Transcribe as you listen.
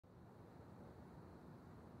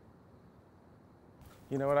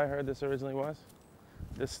You know what I heard this originally was?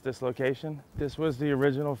 This location? This was the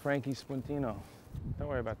original Frankie Splintino. Don't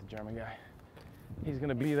worry about the German guy. He's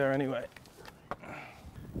gonna be there anyway.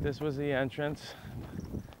 This was the entrance.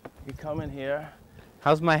 You come in here.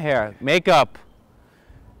 How's my hair? Makeup.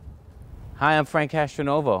 Hi, I'm Frank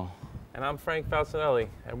Castronovo. And I'm Frank Falcinelli,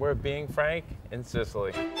 and we're Being Frank in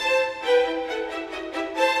Sicily.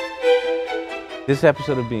 This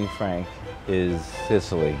episode of Being Frank is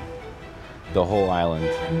Sicily, the whole island.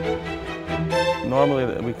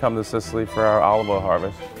 Normally we come to Sicily for our olive oil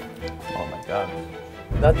harvest. Oh my God.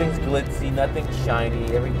 Nothing's glitzy, nothing's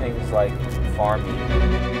shiny, everything's like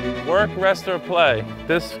farmy. Work, rest, or play.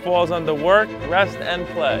 This falls under work, rest, and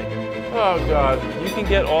play. Oh God, you can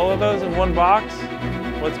get all of those in one box?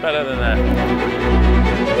 What's better than that?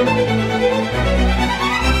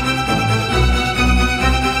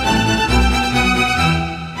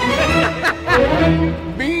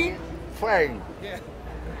 Being Frank.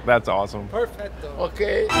 That's awesome. Perfect.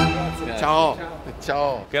 Okay. Ciao.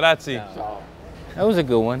 Ciao. Grazie. Ciao. That was a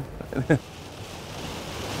good one.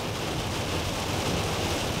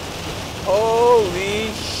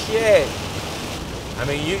 Holy shit. I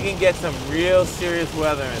mean, you can get some real serious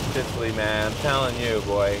weather in Sicily, man. I'm telling you,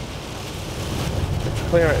 boy. It's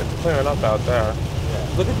clearing up out there.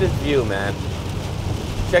 Yeah. Look at this view, man.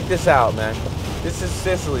 Check this out, man. This is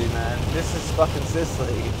Sicily, man. This is fucking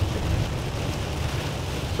Sicily.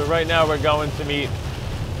 So right now we're going to meet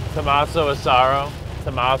Tommaso Asaro.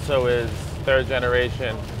 Tommaso is third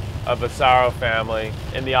generation of Asaro family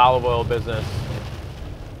in the olive oil business.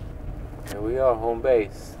 Here we are, home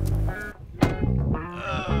base.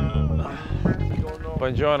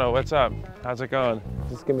 Buongiorno, what's up? How's it going?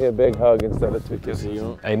 Just give me a big hug instead of two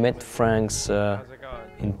kisses. I met Frank's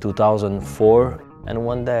in 2004, and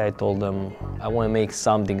one day I told them, I want to make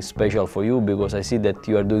something special for you because I see that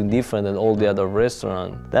you are doing different than all the other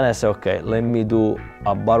restaurants. Then I said, okay, let me do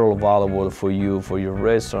a bottle of olive oil for you, for your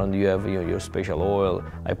restaurant. You have your special oil.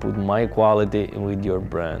 I put my quality with your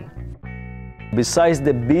brand. Besides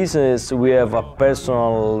the business, we have a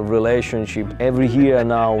personal relationship. Every year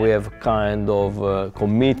now we have kind of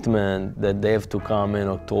commitment that they have to come in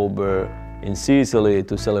October in Sicily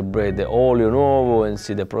to celebrate the Olio Nuovo and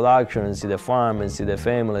see the production and see the farm and see the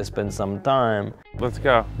family, spend some time. Let's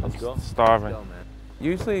go. Let's go. Starving. Let's go, man.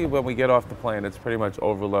 Usually when we get off the plane, it's pretty much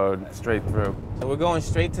overload straight through. So we're going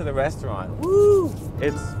straight to the restaurant. Woo!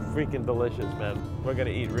 It's freaking delicious, man. We're gonna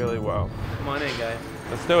eat really well. Come on in, guys.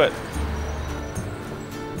 Let's do it.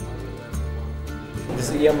 This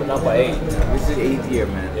is year number 8. This is 8th year,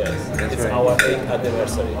 man. Yes, That's it's right. our 8th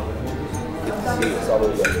anniversary. Good to see you. It's our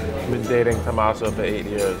year. I've been dating Tommaso for 8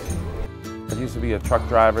 years. It used to be a truck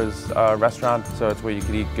driver's restaurant, so it's where you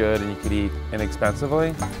could eat good and you could eat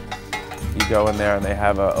inexpensively. You go in there and they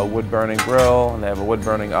have a wood-burning grill and they have a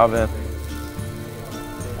wood-burning oven.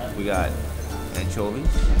 We got anchovies,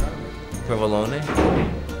 provolone,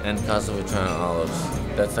 and Castelvetrano olives.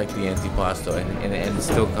 That's like the antipasto, and it's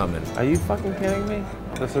still coming. Are you fucking kidding me?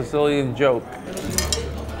 The Sicilian joke.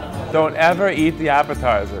 Don't ever eat the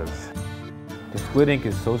appetizers. The squid ink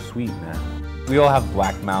is so sweet, man. We all have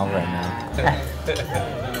black mouth right now.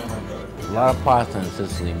 A lot of pasta in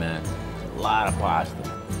Sicily, man. A lot of pasta.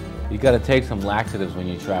 You gotta take some laxatives when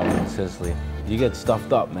you travel in Sicily. You get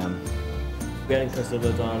stuffed up, man. We are in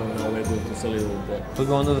Castelvetrano, now we're going to celebrate. We're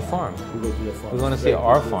going to the farm. We go to the farm. We're going to see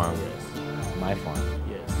our farm. Yes. My farm.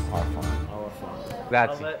 Yes. Our farm. Our farm.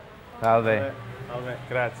 Grazie. Salve. Salve.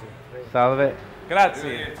 Grazie. Salve.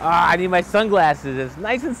 Grazie. Ah, I need my sunglasses. It's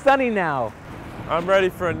nice and sunny now. I'm ready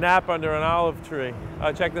for a nap under an olive tree.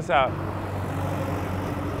 Check this out.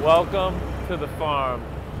 Welcome to the farm.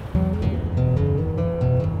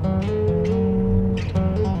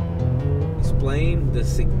 Explain the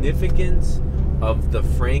significance of the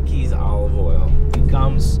Frankie's olive oil. It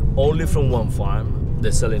comes only from one farm, the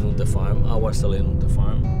Salenunte farm, our Salenunte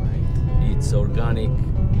farm. Right. It's organic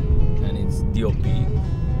and it's DOP.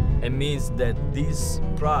 It means that this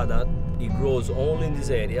product, it grows only in this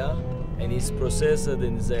area and it's processed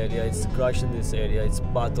in this area, it's crushed in this area, it's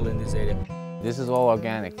bottled in this area. This is all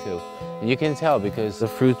organic too. You can tell because the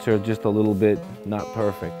fruits are just a little bit not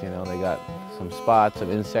perfect, you know. They got some spots, some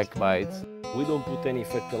insect bites. We don't put any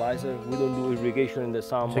fertilizer, we don't do irrigation in the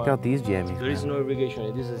summer. Check out these jammies. There is no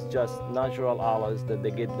irrigation, this is just natural olives that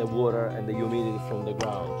they get the water and the humidity from the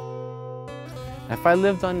ground. If I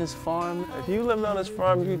lived on this farm, If you lived on this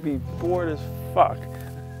farm, you'd be bored as fuck.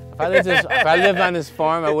 if I lived on this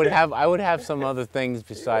farm, I would have some other things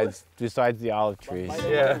besides the olive trees. By the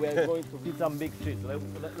Yeah. way, we are going to hit some big trees.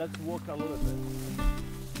 Let's walk a little bit.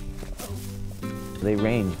 They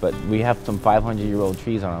range, but we have some 500-year-old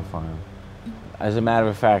trees on our farm. As a matter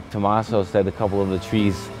of fact, Tommaso said a couple of the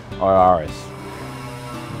trees are ours.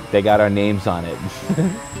 They got our names on it.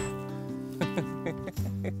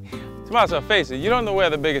 Tommaso, face it, you don't know where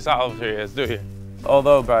the biggest olive tree is, do you?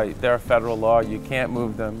 Although by their federal law, you can't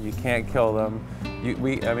move them, you can't kill them. I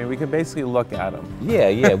mean, we can basically look at them.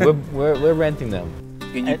 Yeah, we're renting them.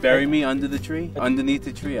 Can you bury me under the tree? Underneath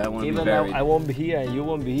the tree, I want to be buried. Even I won't be here and you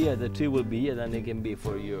won't be here, the tree will be here, then it can be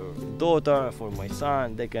for your daughter, for my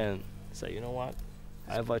son. They can say, you know what,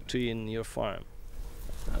 I have a tree in your farm.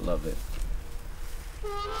 I love it.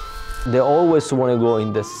 They always want to go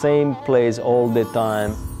in the same place all the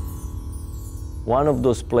time. One of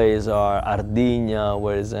those places are Ardigna,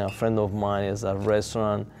 where is a friend of mine is a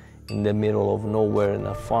restaurant in the middle of nowhere in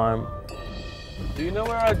a farm. Do you know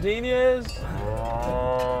where Ardigna is?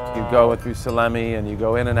 You go through Salemi and you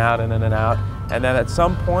go in and out, and then at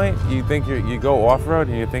some point you think you go off-road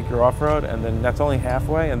and you think you're off-road, and then that's only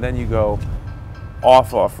halfway, and then you go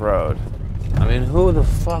off-road. I mean, who the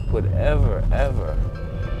fuck would ever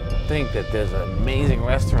think that there's an amazing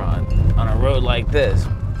restaurant on a road like this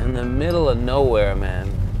in the middle of nowhere, man?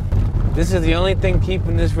 This is the only thing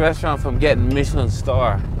keeping this restaurant from getting Michelin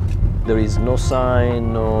star. There is no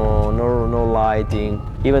sign, no lighting.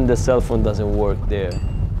 Even the cell phone doesn't work there.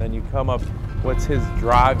 Then you come up, what's his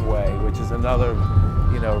driveway, which is another,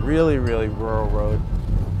 really, really rural road.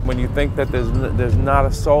 When you think that there's not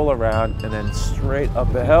a soul around, and then straight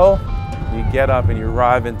up a hill, you get up and you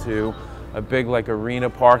arrive into a big arena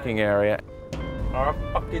parking area. Our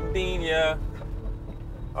fucking Dina.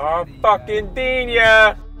 Our fucking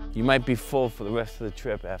Dina. You might be full for the rest of the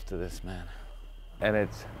trip after this, man. And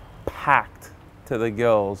it's packed to the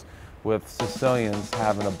gills with Sicilians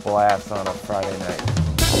having a blast on a Friday night.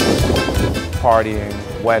 Partying,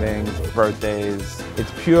 weddings, birthdays.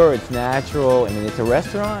 It's pure, it's natural. I mean, it's a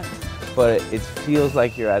restaurant, but it feels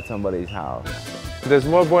like you're at somebody's house. There's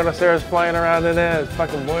more Buenos Aires flying around in there. There's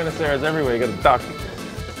fucking Buenos Aires everywhere. You got a duck.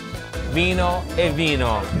 Vino e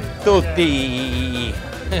vino. Tutti.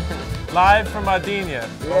 Live from Ardigna.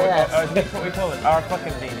 Yes. We call it our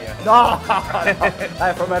fucking Dina. No!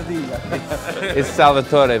 I'm from Ardigna. It's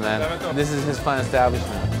Salvatore, man. This is his fine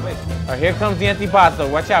establishment. All right, here comes the antipasto.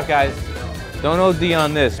 Watch out, guys. Don't OD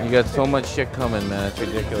on this. You got so much shit coming, man. It's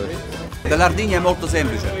ridiculous. Dell'Ardigna è molto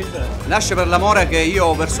semplice. Nasce per l'amore che io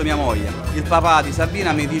ho verso mia moglie. Il papà di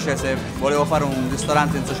Sabina mi dice se volevo fare un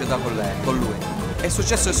ristorante in società con lui. È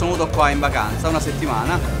successo che sono venuto qua in vacanza una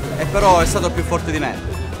settimana, e però è stato più forte di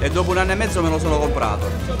me. E dopo 1 anno e mezzo me lo sono comprato.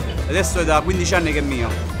 Adesso è da 15 anni che è mio.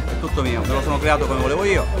 È tutto mio. Me lo sono creato come volevo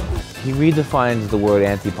io. He redefines the word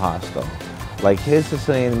antipasto. Like his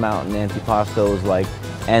Sicilian mountain antipasto is like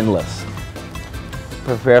endless.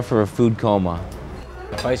 Prepare for a food coma.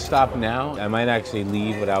 If I stop now, I might actually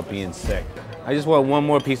leave without being sick. I just want one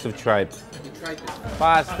more piece of tripe.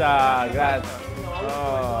 Pasta, grazie.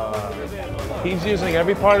 Oh. He's using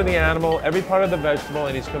every part of the animal, every part of the vegetable,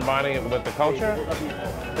 and he's combining it with the culture.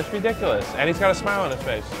 It's ridiculous. And he's got a smile on his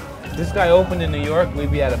face. If this guy opened in New York,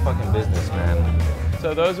 we'd be out of fucking business, man.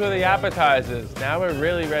 So those were the appetizers. Now we're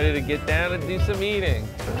really ready to get down and do some eating.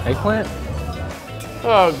 Eggplant?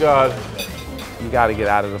 Oh, God. You got to get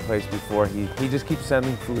out of the place before he just keeps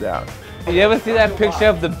sending food out. You ever see that picture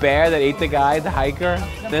of the bear that ate the guy, the hiker?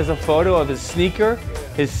 There's a photo of his sneaker,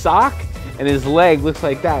 his sock, and his leg looks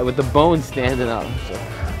like that with the bones standing up.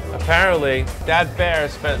 Apparently, that bear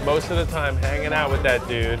spent most of the time hanging out with that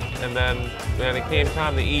dude, and then when it came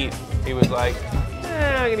time to eat, he was like,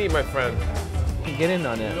 I'm gonna eat my friend. Get in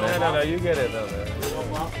on it, man. No, you get in on it.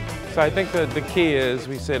 So I think the key is,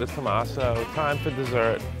 we say to Tommaso, time for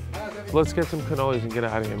dessert. Let's get some cannolis and get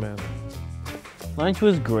out of here, man. Lunch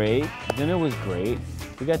was great. Dinner was great.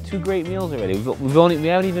 We got 2 great meals already. We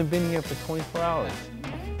haven't even been here for 24 hours.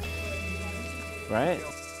 Right?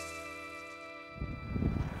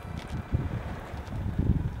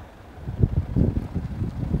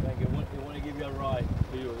 Thank you. I want to give you a ride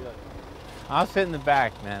for you. Yeah. I'll sit in the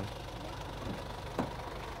back, man.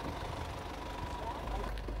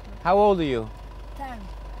 How old are you?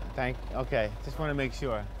 10. Okay, just want to make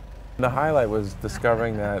sure. The highlight was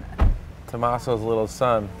discovering that Tommaso's little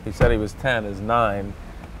son, he said he was 10, is 9,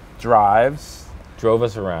 Drove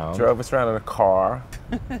us around. in a car.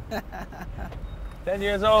 10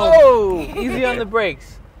 years old. Oh, easy on the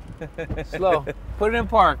brakes. Slow. Put it in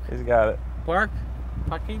park. He's got it. Park?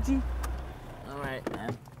 Parkigi? All right,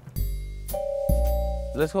 man.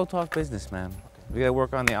 Let's go talk business, man. We gotta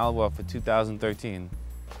work on the Alba for 2013.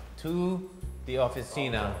 To the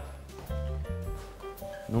Officina.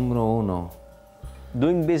 Numero uno.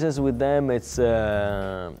 Doing business with them, it's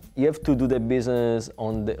you have to do the business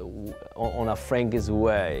on a Frankie's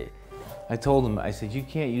way. I told him, I said, you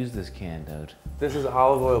can't use this can, dude. This is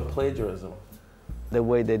olive oil plagiarism. The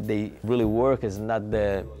way that they really work is not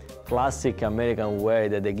the classic American way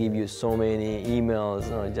that they give you so many emails,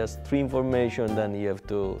 you know, just 3 information, then you have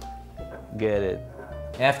to get it.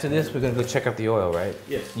 After this, we're gonna go check out the oil, right?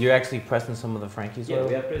 Yes. You're actually pressing some of the Frankie's oil?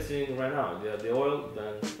 we are pressing right now. The oil,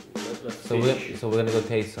 then let's So we're gonna go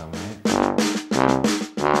taste some, right?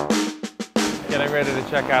 Getting ready to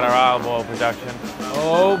check out our olive oil production.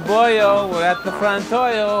 Oh boyo, we're at the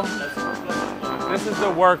Frantoio. This is the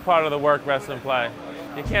work part of the work, rest, and play.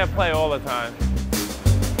 You can't play all the time.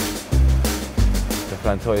 The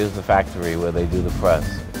Frantoio is the factory where they do the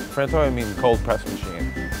press. Frantoio means cold press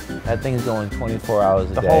machine. That thing's going 24 hours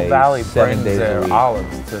a day, The whole valley 7 brings days a their week.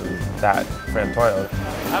 olives to that Frantoio.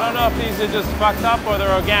 I don't know if these are just fucked up or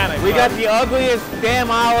they're organic. We got the ugliest damn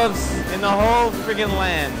olives in the whole friggin'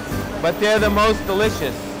 land, but they're the most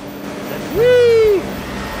delicious. Whee!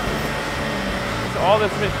 All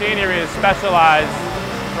this machinery is specialized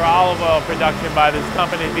for olive oil production by this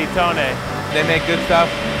company, Vitone. They make good stuff.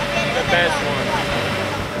 The best one.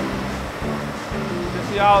 This is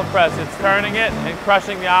the olive press. It's turning it and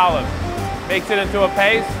crushing the olive. Makes it into a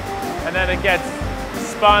paste, and then it gets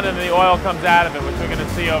spun and the oil comes out of it, which we're going to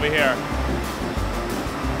see over here.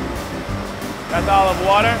 That's olive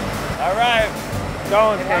water. All right,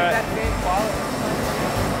 going for it. That same quality.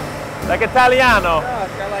 Like Italiano. No,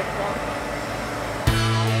 it's got like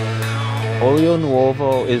Olio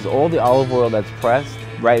Nuovo is all the olive oil that's pressed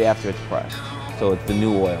right after it's pressed. So it's the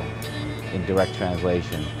new oil in direct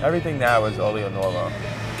translation. Everything now is olio nuovo.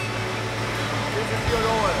 this is good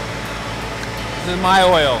oil. This is my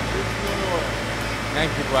oil.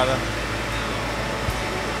 Thank you, brother.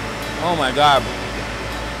 Oh my God.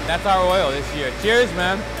 That's our oil this year. Cheers,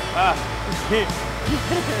 man.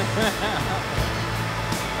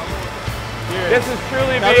 This is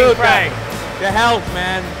truly being Salute, frank. To health,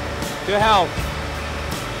 man. To health.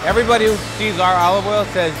 Everybody who sees our olive oil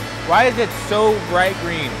says, why is it so bright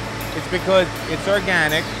green? It's because it's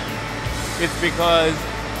organic. It's because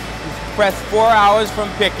it's pressed 4 hours from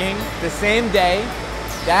picking the same day.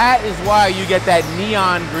 That is why you get that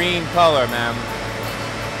neon green color, man.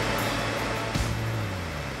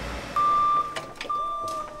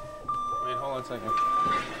 Wait, hold on a second.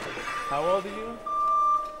 How old are you?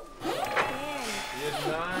 10.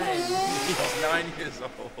 You're 9. He's 9 years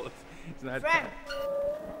old. He's not 10.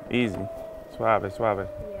 Easy. Suave, suave.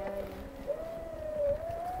 Yeah.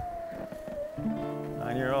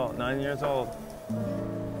 9 years old.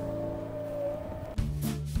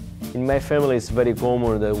 In my family, it's very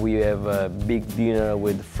common that we have a big dinner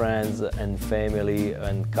with friends and family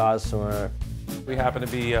and customer. We happen to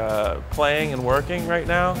be playing and working right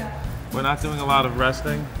now. We're not doing a lot of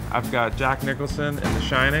resting. I've got Jack Nicholson in The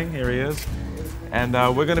Shining, here he is. And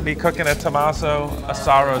we're gonna be cooking at Tommaso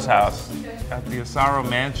Assaro's house, at the Assaro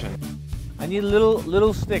mansion. I need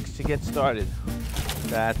little sticks to get started.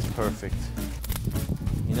 That's perfect.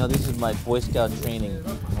 You know, this is my Boy Scout training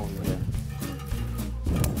over here.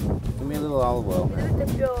 Give me a little olive oil.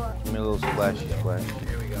 Give me a little splashy splash.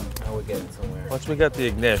 Here we go. Now we're getting somewhere. Once we got the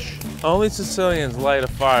ignition. Only Sicilians light a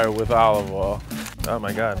fire with olive oil. Oh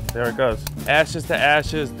my God, there it goes. Ashes to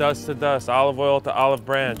ashes, dust to dust, olive oil to olive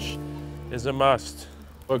branch is a must.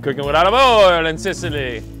 We're cooking with olive oil in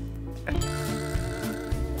Sicily.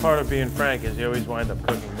 Part of being frank is you always wind up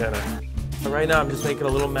cooking dinner. But right now I'm just making a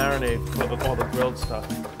little marinade with all the grilled stuff.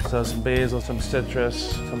 So some basil, some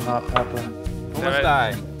citrus, some hot pepper. Come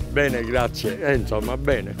stai? Bene, grazie. Insomma,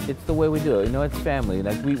 bene. It's the way we do it. You know, it's family.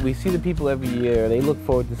 Like we see the people every year. They look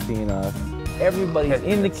forward to seeing us. Everybody's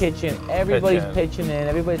in the kitchen. Everybody's pitching in.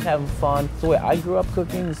 Everybody's having fun. It's the way I grew up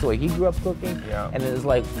cooking. It's the way he grew up cooking. Yeah. And it's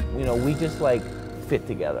like, you know, we just like fit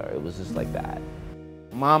together. It was just like that.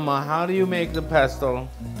 Mama, how do you make the pesto?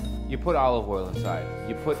 You put olive oil inside.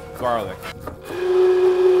 You put garlic.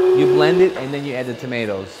 You blend it and then you add the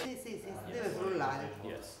tomatoes.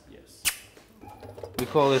 Yes, yes. We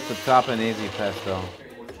call it the Trapanese pesto.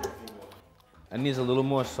 It needs a little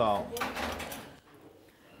more salt.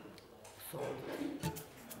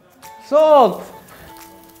 Salt!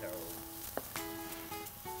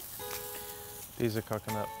 These are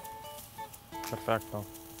cooking up. Perfecto.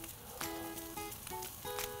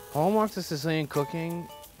 Hallmarks of Sicilian cooking,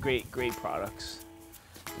 great products.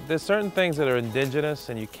 There's certain things that are indigenous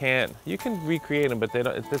and you can recreate them, but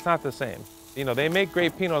it's not the same. You know, they make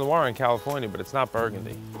great Pinot Noir in California, but it's not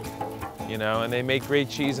Burgundy. You know, and they make great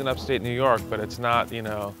cheese in upstate New York, but it's not, you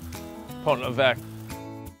know, Pont l'Evêque.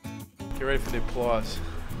 Get ready for the applause.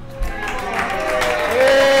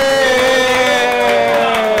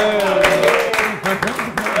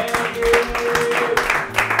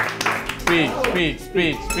 Speech.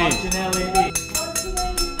 We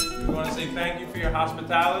want to say thank you for your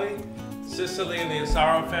hospitality, Sicily and the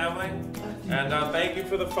Asaro family, and thank you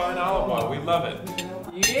for the fine olive oil. We love it.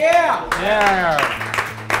 Yeah! Yeah.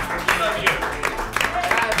 We love you.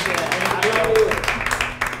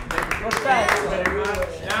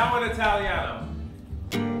 Now in Italiano.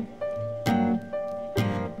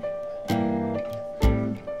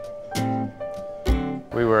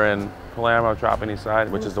 We were in Palermo, Trapani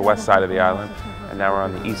side, which is the west side of the island, and now we're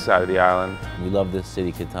on the east side of the island. We love this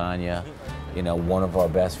city, Catania. You know, one of our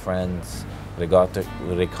best friends, Ricardo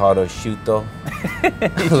Sciutto.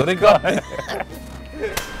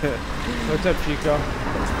 What's up, Chico?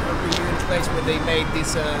 Are you in the place where they made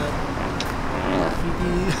this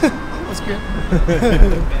What's good?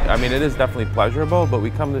 I mean, it is definitely pleasurable, but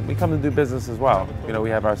we come to do business as well. You know, we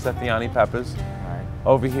have our Sethiani peppers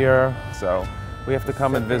over here, so we have to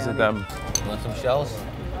come and visit them. You want some shells?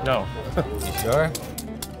 No. You sure?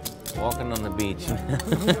 Walking on the beach.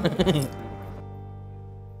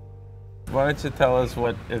 Why don't you tell us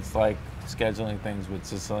what it's like scheduling things with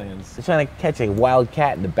Sicilians? They're trying to catch a wild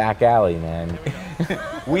cat in the back alley, man.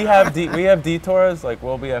 we have detours, like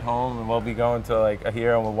we'll be at home and we'll be going to like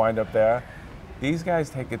here and we'll wind up there. These guys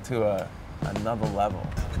take it to another level.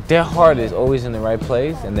 Their heart is always in the right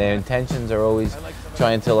place and their intentions are always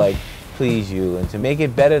trying to like please you and to make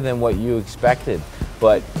it better than what you expected.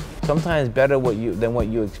 But sometimes better than what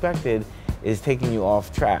you expected is taking you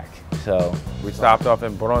off track. So we stopped off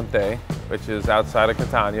in Bronte, which is outside of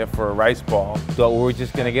Catania, for a rice ball. So we're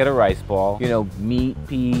just gonna get a rice ball. You know, meat,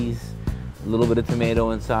 peas, a little bit of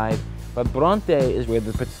tomato inside. But Bronte is where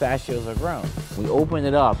the pistachios are grown. We open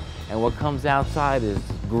it up and what comes outside is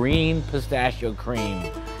green pistachio cream.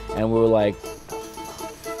 And we're like,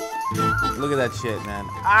 look at that shit, man.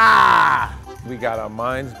 Ah! We got our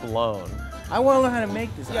minds blown. I want to learn how to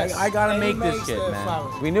make this. Yes. I gotta make this shit, man.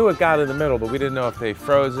 Flour. We knew it got in the middle, but we didn't know if they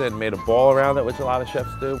froze it and made a ball around it, which a lot of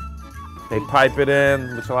chefs do. They pipe it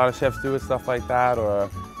in, which a lot of chefs do with stuff like that, or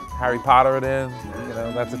Harry Potter it in. You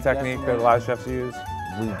know, that's a technique that a lot of chefs use.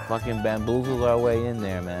 We fucking bamboozled our way in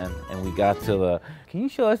there, man. And we got to the, can you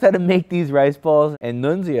show us how to make these rice balls? And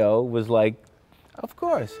Nunzio was like, of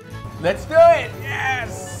course. Let's do it,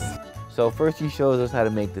 yes! So first he shows us how to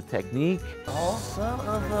make the technique. Oh, son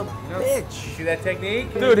of a bitch. See that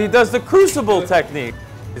technique? Dude, he does the crucible technique.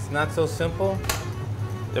 It's not so simple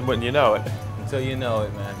And when you know it. until you know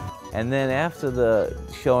it, man. And then after the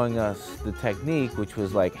showing us the technique, which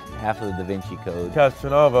was like half of the Da Vinci Code.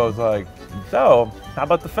 Castronovo was like, so, how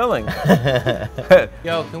about the filling?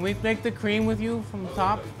 Yo, can we make the cream with you from the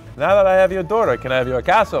top? Now that I have your daughter, can I have your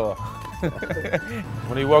casserole?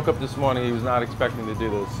 When he woke up this morning, he was not expecting to do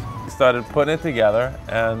this. He started putting it together,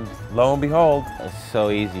 and lo and behold. It's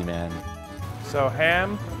so easy, man. So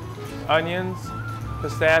ham, onions,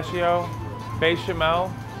 pistachio,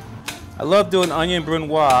 bechamel. I love doing onion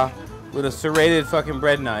brunoise with a serrated fucking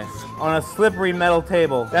bread knife on a slippery metal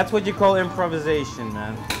table. That's what you call improvisation,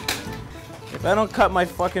 man. If I don't cut my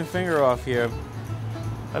fucking finger off here.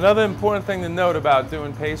 Another important thing to note about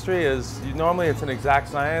doing pastry is normally it's an exact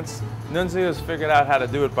science. Nunzio's figured out how to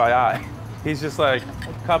do it by eye. He's just like,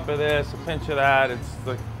 a cup of this, a pinch of that. It's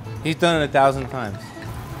like, He's done it 1,000 times.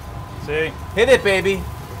 see? Hit it, baby.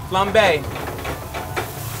 Flambe.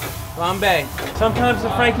 Flambe. Sometimes the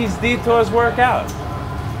Frankie's detours work out.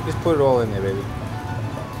 Just put it all in there, baby.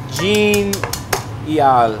 Jean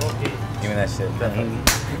Ial. Give me that shit.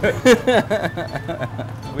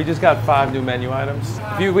 We just got 5 new menu items.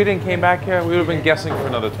 If we didn't came back here, we would have been guessing for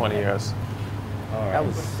another 20 years. That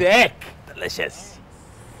was sick. Delicious.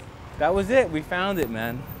 That was it. We found it,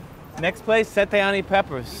 man. Next place, Sethiani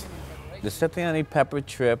peppers. The Sethiani pepper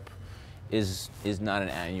trip is not an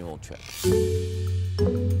annual trip.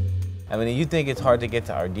 I mean, you think it's hard to get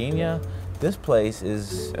to Sardinia? This place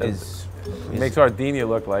is Makes Sardinia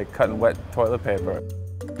look like cutting wet toilet paper.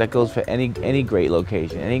 that goes for any great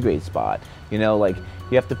location, any great spot. You know, like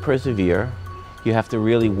you have to persevere. You have to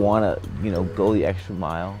really want to, you know, go the extra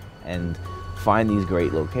mile and find these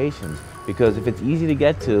great locations. Because if it's easy to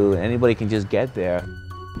get to and anybody can just get there.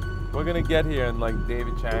 We're gonna get here and like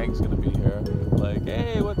David Chang's gonna be here. Like,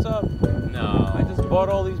 hey, what's up? No. I just bought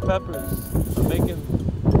all these peppers. I'm making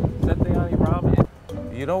Sethiani ramen.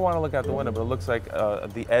 You don't want to look out the window, but it looks like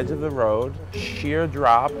the edge of the road, sheer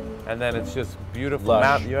drop, and then it's just beautiful.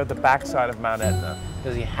 You're at the backside of Mount Etna.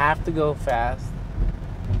 Because you have to go fast.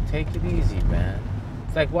 Take it easy, man.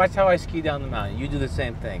 It's like, watch how I ski down the mountain. You do the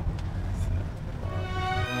same thing.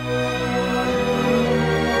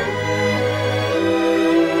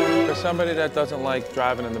 For somebody that doesn't like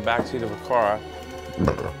driving in the backseat of a car,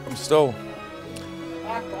 I'm still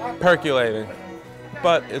percolating.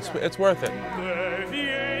 but it's worth it.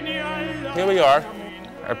 Here we are,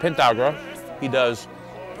 our Pentagro. He does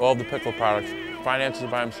all the pickle products, finances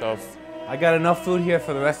by himself. I got enough food here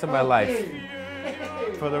for the rest of my life.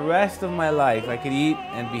 For the rest of my life, I could eat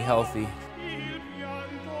and be healthy.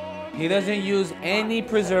 He doesn't use any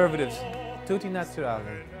preservatives. Tutti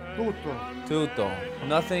naturale. Tutto. Tutto.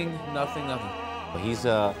 Nothing. He's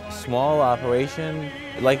a small operation,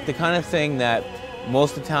 like the kind of thing that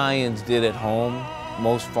most Italians did at home,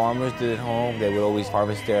 most farmers did at home. They would always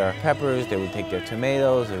harvest their peppers, they would take their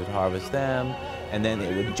tomatoes, they would harvest them, and then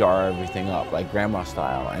they would jar everything up, like grandma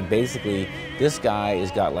style. And basically, this guy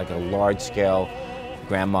has got like a large-scale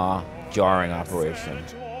grandma jarring operation.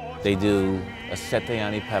 They do a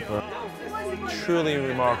setayani pepper. Truly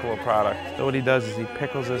remarkable product. So what he does is he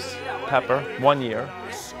pickles this pepper 1 year,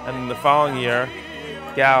 and then the following year,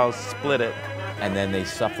 gals split it. And then they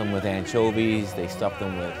stuff them with anchovies, they stuff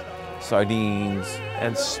them with sardines.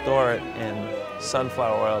 And store it in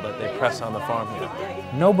sunflower oil that they press on the farm here.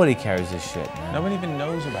 Nobody carries this shit, man. Nobody even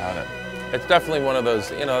knows about it. It's definitely one of those,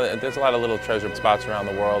 you know, there's a lot of little treasure spots around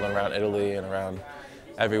the world and around Italy and around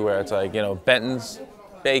everywhere. It's like, you know, Benton's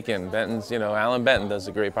bacon, Benton's, you know, Alan Benton does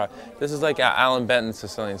a great product. This is like Alan Benton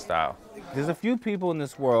Sicilian style. There's a few people in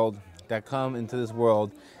this world that come into this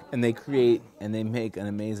world and they create and they make an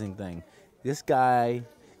amazing thing. This guy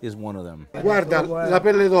is one of them. Guarda, la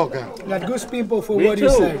pelle d'oca. Like goose people for what you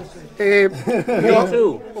say.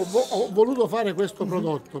 Io ho voluto fare questo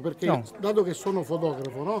prodotto perché, dato che sono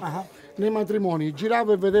fotografo, no? Nei matrimoni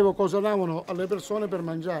giravo e vedevo cosa davano alle persone per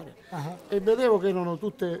mangiare e vedevo che erano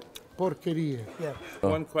tutte porcherie.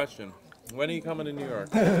 One question. When are you coming to New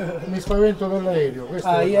York? Mi spavento dell'aereo.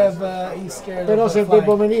 He's scared. Però se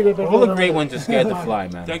devo venire per All the great ones are scared to fly,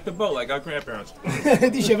 man. Take the boat like our grandparents.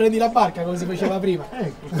 Dice prendi la barca come si faceva prima.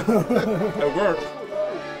 It worked.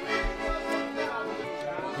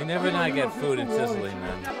 You never not get food in Sicily,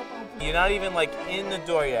 man. You're not even like in the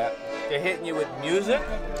door yet. They're hitting you with music.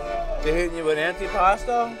 They're hitting you with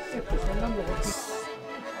antipasto.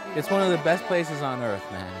 It's one of the best places on earth,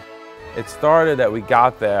 man. It started that we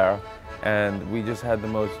got there and we just had the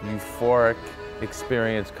most euphoric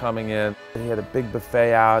experience coming in. He had a big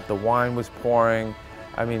buffet out, the wine was pouring.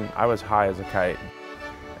 I mean, I was high as a kite.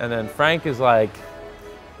 And then Frank is like,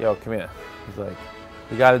 yo, come here. He's like,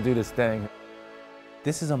 we gotta do this thing.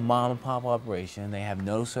 This is a mom and pop operation. They have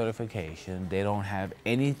no certification. They don't have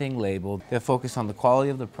anything labeled. They're focused on the quality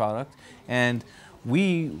of the product. And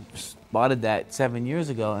we spotted that 7 years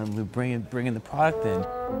ago and we're bringing the product in.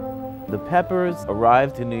 The peppers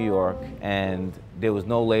arrived to New York and there was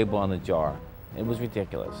no label on the jar. It was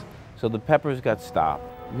ridiculous. So the peppers got stopped.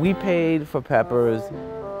 We paid for peppers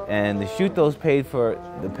and the Sciuttos paid for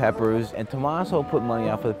the peppers and Tommaso put money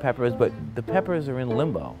out for the peppers, but the peppers are in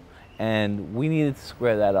limbo and we needed to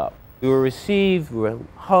square that up. We were received, we were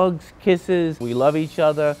hugs, kisses, we love each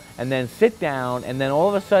other, and then sit down, and then all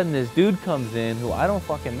of a sudden this dude comes in who I don't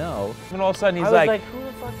fucking know. And all of a sudden he's like, who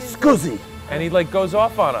the fuck is Scusi! And he like goes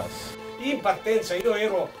off on us. In partenza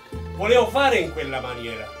io volevo fare in quella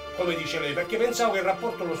maniera, come dice lei, perché pensavo che il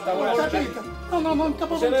rapporto lo stavo lasciando. No, non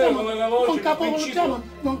capovolgiamo.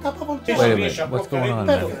 Non capovolgiamo. Wait a minute, what's going on,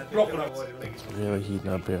 man? Really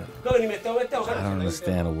heating up here. I don't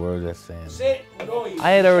understand a word that's saying.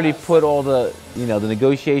 I had already put all the, you know, the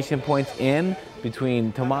negotiation points in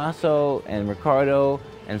between Tommaso and Riccardo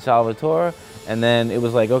and Salvatore, and then it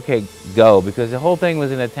was like, okay, go, because the whole thing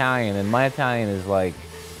was in Italian, and my Italian is like,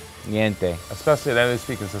 niente. Especially that I was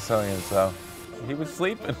speaking Sicilian, so he was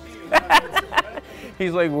sleeping.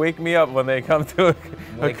 He's like, wake me up when they come to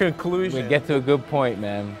a conclusion. We get to a good point,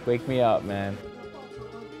 man. Wake me up, man.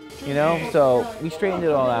 You know, so we straightened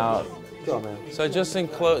it all out. So just in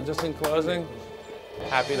closing,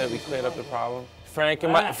 happy that we cleared up the problem. Frank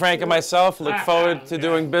and myself look forward to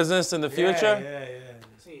doing business in the future.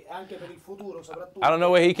 I don't know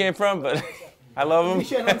where he came from, but I love him.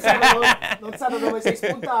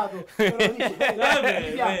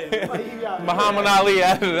 Muhammad Ali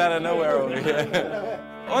out of nowhere over here.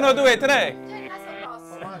 1, 2, 3.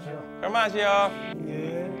 Formaggio.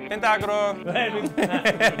 Pentagro.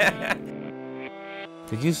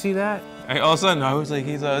 Did you see that? And all of a sudden, I was like,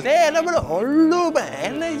 he's like, loro.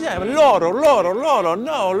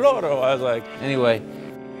 I was like, anyway,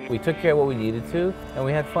 we took care of what we needed to, and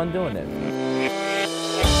we had fun doing it.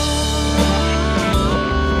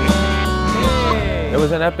 It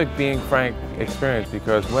was an epic being Frank experience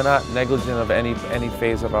because we're not negligent of any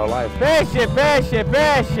phase of our life. We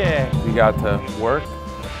got to work,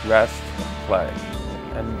 rest, play,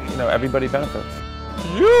 and you know everybody benefits.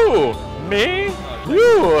 You Me?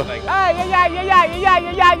 You?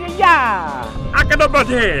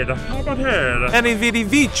 Any vidi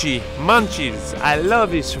vici, Munchies. I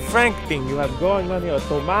love this Frank thing you have going on here.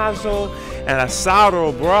 Tommaso and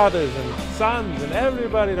Asaro brothers and sons and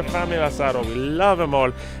everybody, the family of Asaro. We love them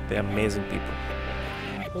all. They're amazing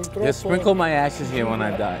people. Just sprinkle my ashes here when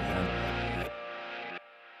I die, man.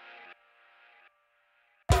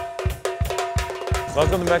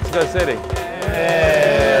 Welcome to Mexico City.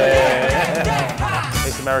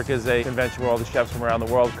 Taste America is a convention where all the chefs from around the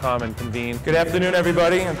world come and convene. Good afternoon,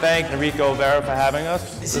 everybody, and thank Enrico Vera for having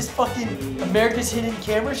us. Is this fucking America's Hidden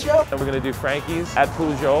Camera Show? And we're going to do Frankie's at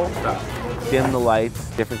al-kee-hol. Dim the lights,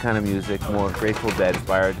 different kind of music, more Grateful Dead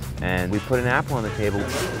inspired, and we put an apple on the table.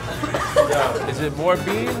 Is it more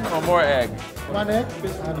bean or more egg? One egg.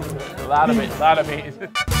 A lot of meat.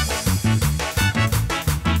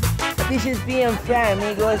 This is BM Fry,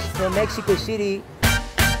 amigos, from Mexico City.